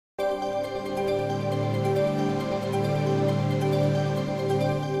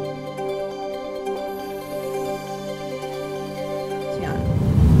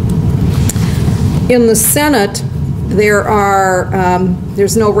In the Senate,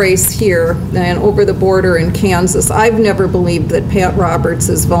 there's no race here, and over the border in Kansas, I've never believed that Pat Roberts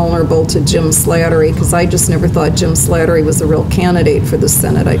is vulnerable to Jim Slattery, because I just never thought Jim Slattery was a real candidate for the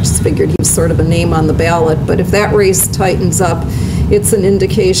Senate. I just figured he was sort of a name on the ballot. But if that race tightens up, it's an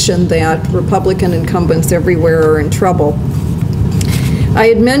indication that Republican incumbents everywhere are in trouble. I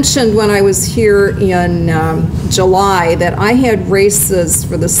had mentioned when I was here in July that I had races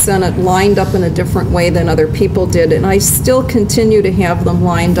for the Senate lined up in a different way than other people did, and I still continue to have them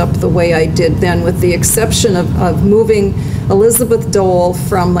lined up the way I did then, with the exception of moving Elizabeth Dole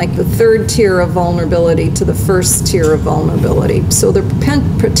from like the third tier of vulnerability to the first tier of vulnerability. So the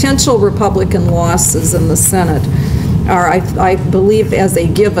potential Republican losses in the Senate are, I believe, as a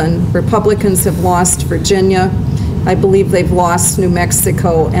given. Republicans have lost Virginia. I believe they've lost New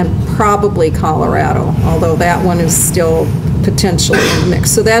Mexico and probably Colorado, although that one is still potentially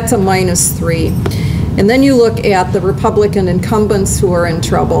mixed. So that's a -3. And then you look at the Republican incumbents who are in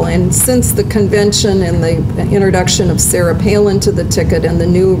trouble. And since the convention and the introduction of Sarah Palin to the ticket and the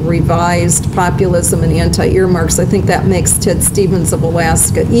new revised populism and anti-earmarks, I think that makes Ted Stevens of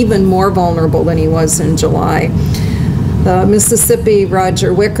Alaska even more vulnerable than he was in July. Mississippi,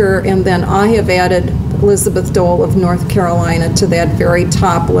 Roger Wicker, and then I have added Elizabeth Dole of North Carolina to that very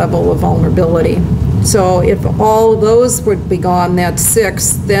top level of vulnerability. So if all of those would be gone, that's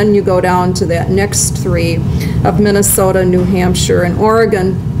 6, then you go down to that next 3 of Minnesota, New Hampshire, and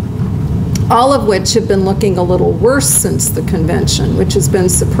Oregon, all of which have been looking a little worse since the convention, which has been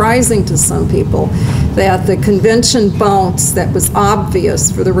surprising to some people, that the convention bounce that was obvious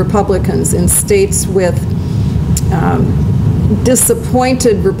for the Republicans in states with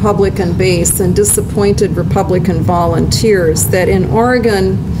disappointed Republican base and disappointed Republican volunteers, that in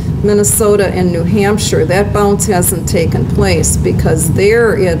Oregon, Minnesota, and New Hampshire, that bounce hasn't taken place, because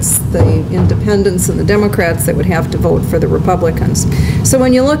there it's the independents and the Democrats that would have to vote for the Republicans. So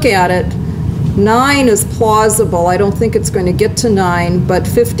when you look at it, 9 is plausible. I don't think it's going to get to 9, but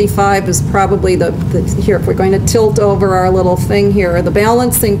 55 is probably here, if we're going to tilt over our little thing here, the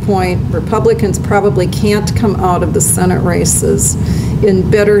balancing point. Republicans probably can't come out of the Senate races in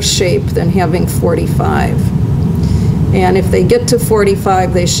better shape than having 45. And if they get to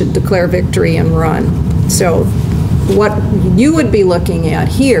 45, they should declare victory and run. So what you would be looking at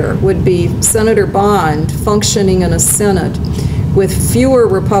here would be Senator Bond functioning in a Senate with fewer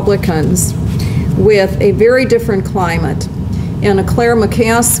Republicans, with a very different climate, and a Claire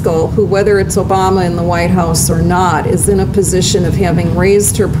McCaskill who, whether it's Obama in the White House or not, is in a position of having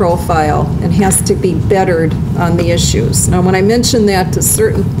raised her profile and has to be bettered on the issues. Now, when I mention that to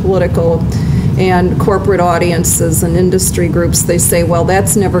certain political and corporate audiences and industry groups, they say, well,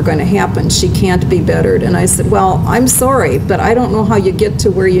 that's never going to happen. She can't be bettered. And I said, well, I'm sorry, but I don't know how you get to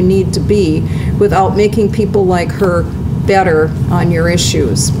where you need to be without making people like her better on your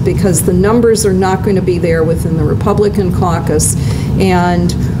issues, because the numbers are not going to be there within the Republican caucus,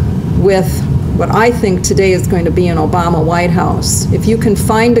 and with what I think today is going to be an Obama White House. If you can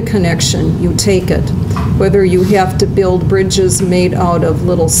find a connection, you take it. Whether you have to build bridges made out of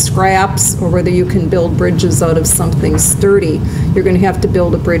little scraps or whether you can build bridges out of something sturdy, you're going to have to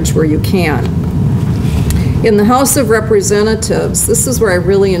build a bridge where you can. In the House of Representatives, this is where I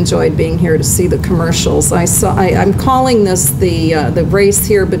really enjoyed being here to see the commercials. I'm calling this the race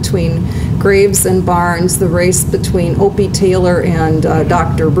here between Graves and Barnes, the race between Opie Taylor and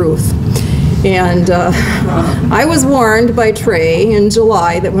Dr. Ruth. And I was warned by Trey in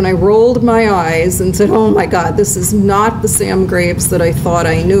July that when I rolled my eyes and said, oh my God, this is not the Sam Graves that I thought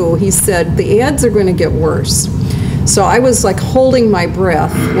I knew, he said, the ads are going to get worse. So I was like holding my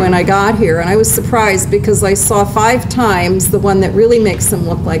breath when I got here, and I was surprised because I saw 5 times the one that really makes him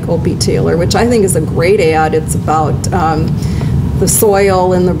look like Opie Taylor, which I think is a great ad. It's about the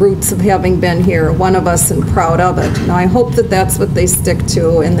soil and the roots of having been here, one of us and proud of it. Now I hope that that's what they stick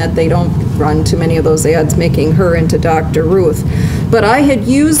to and that they don't run too many of those ads making her into Dr. Ruth. But I had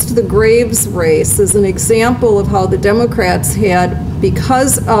used the Graves race as an example of how the Democrats had,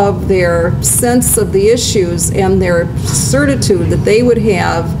 because of their sense of the issues and their certitude that they would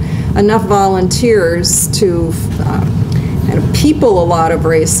have enough volunteers to kind of people a lot of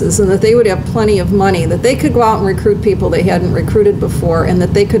races, and that they would have plenty of money, that they could go out and recruit people they hadn't recruited before, and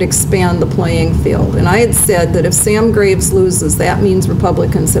that they could expand the playing field. And I had said that if Sam Graves loses, that means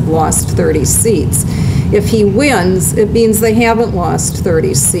Republicans have lost 30 seats. If he wins, it means they haven't lost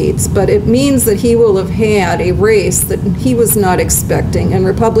 30 seats, but it means that he will have had a race that he was not expecting and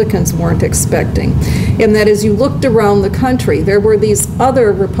Republicans weren't expecting. And that as you looked around the country, there were these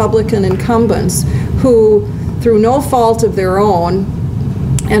other Republican incumbents who, through no fault of their own,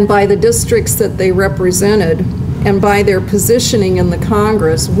 and by the districts that they represented, and by their positioning in the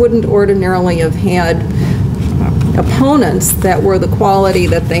Congress, wouldn't ordinarily have had opponents that were the quality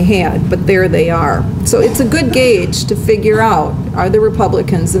that they had, but there they are. So it's a good gauge to figure out, are the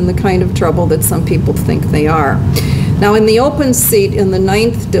Republicans in the kind of trouble that some people think they are? Now, in the open seat in the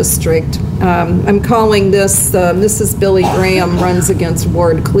 9th district, I'm calling this Mrs. Billy Graham runs against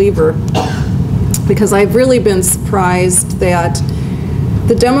Ward Cleaver, because I've really been surprised that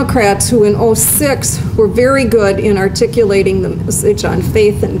the Democrats, who in '06 were very good in articulating the message on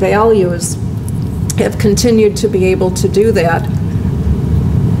faith and values, have continued to be able to do that.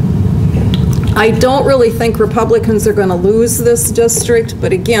 I don't really think Republicans are going to lose this district,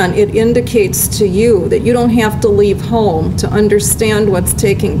 but again, it indicates to you that you don't have to leave home to understand what's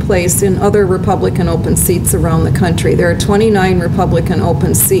taking place in other Republican open seats around the country. There are 29 Republican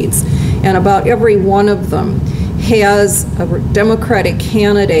open seats, and about every one of them has a Democratic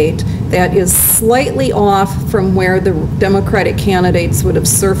candidate that is slightly off from where the Democratic candidates would have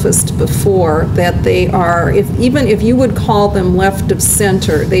surfaced before, that they are, even if you would call them left of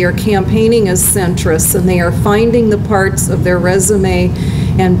center, they are campaigning as centrists, and they are finding the parts of their resume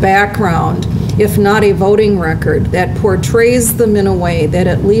and background, if not a voting record, that portrays them in a way that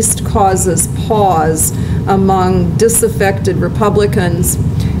at least causes pause among disaffected Republicans,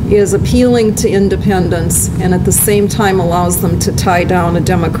 is appealing to independents, and at the same time allows them to tie down a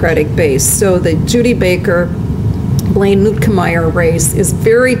Democratic base. So the Judy Baker, Blaine Luetkemeyer race is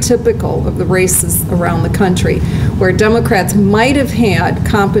very typical of the races around the country, where Democrats might have had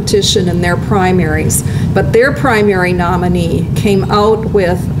competition in their primaries, but their primary nominee came out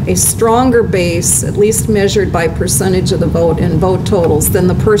with a stronger base, at least measured by percentage of the vote and vote totals, than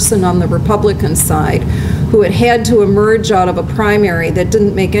the person on the Republican side, who had had to emerge out of a primary that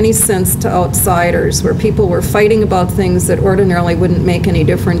didn't make any sense to outsiders, where people were fighting about things that ordinarily wouldn't make any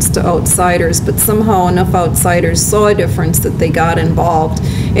difference to outsiders, but somehow enough outsiders saw a difference that they got involved.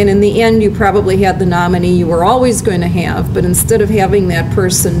 And in the end, you probably had the nominee you were always going to have, but instead of having that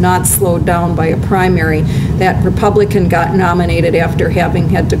person not slowed down by a primary, that Republican got nominated after having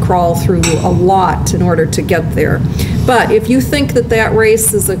had to crawl through a lot in order to get there. But if you think that that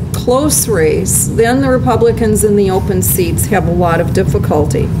race is a close race, then the Republicans in the open seats have a lot of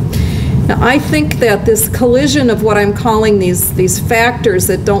difficulty. Now, I think that this collision of what I'm calling these factors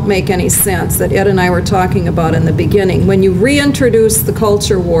that don't make any sense, that Ed and I were talking about in the beginning, when you reintroduce the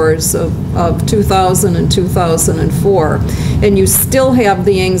culture wars of 2000 and 2004, and you still have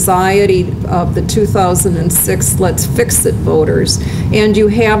the anxiety of the 2006 let's fix it voters, and you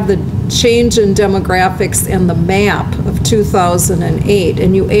have the change in demographics and the map of 2008,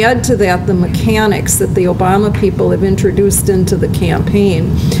 and you add to that the mechanics that the Obama people have introduced into the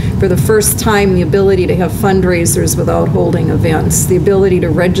campaign, for the first time the ability to have fundraisers without holding events, the ability to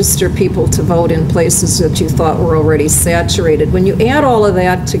register people to vote in places that you thought were already saturated. When you add all of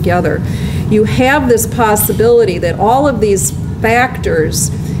that together, you have this possibility that all of these factors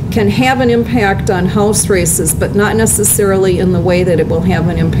can have an impact on House races, but not necessarily in the way that it will have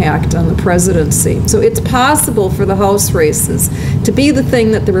an impact on the presidency. So it's possible for the House races to be the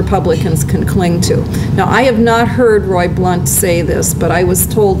thing that the Republicans can cling to. Now, I have not heard Roy Blunt say this, but I was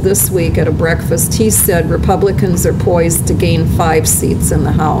told this week at a breakfast, he said Republicans are poised to gain 5 seats in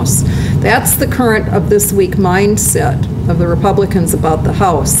the House. That's the current of this week mindset of the Republicans about the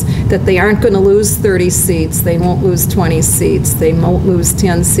House, that they aren't going to lose 30 seats, they won't lose 20 seats, they won't lose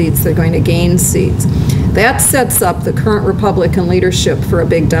 10 seats, they're going to gain seats. That sets up the current Republican leadership for a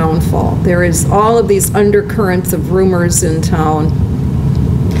big downfall. There is all of these undercurrents of rumors in town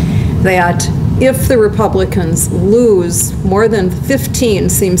that if the Republicans lose more than 15,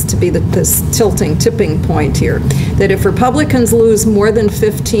 seems to be this tipping point here, that if Republicans lose more than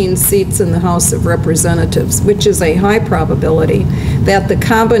 15 seats in the House of Representatives, which is a high probability, that the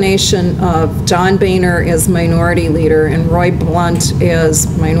combination of John Boehner as minority leader and Roy Blunt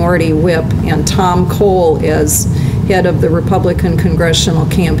as minority whip and Tom Cole as head of the Republican Congressional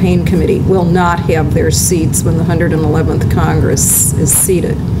Campaign Committee will not have their seats when the 111th Congress is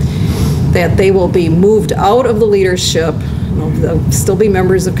seated. That they will be moved out of the leadership. They'll still be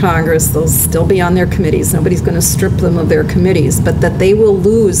members of Congress, they'll still be on their committees, nobody's going to strip them of their committees, but that they will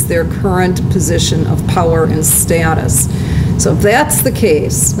lose their current position of power and status. So if that's the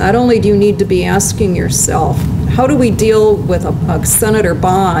case, not only do you need to be asking yourself, how do we deal with a Senator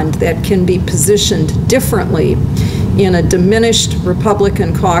Bond that can be positioned differently in a diminished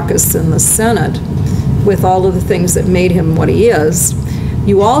Republican caucus in the Senate with all of the things that made him what he is?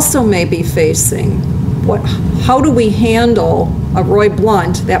 You also may be facing, how do we handle a Roy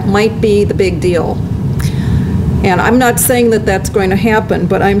Blunt that might be the big deal? And I'm not saying that that's going to happen,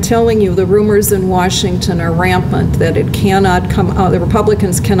 but I'm telling you the rumors in Washington are rampant that it cannot come out, the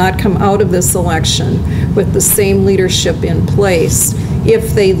Republicans cannot come out of this election with the same leadership in place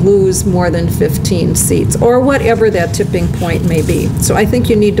if they lose more than 15 seats, or whatever that tipping point may be. So I think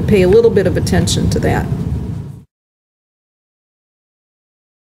you need to pay a little bit of attention to that.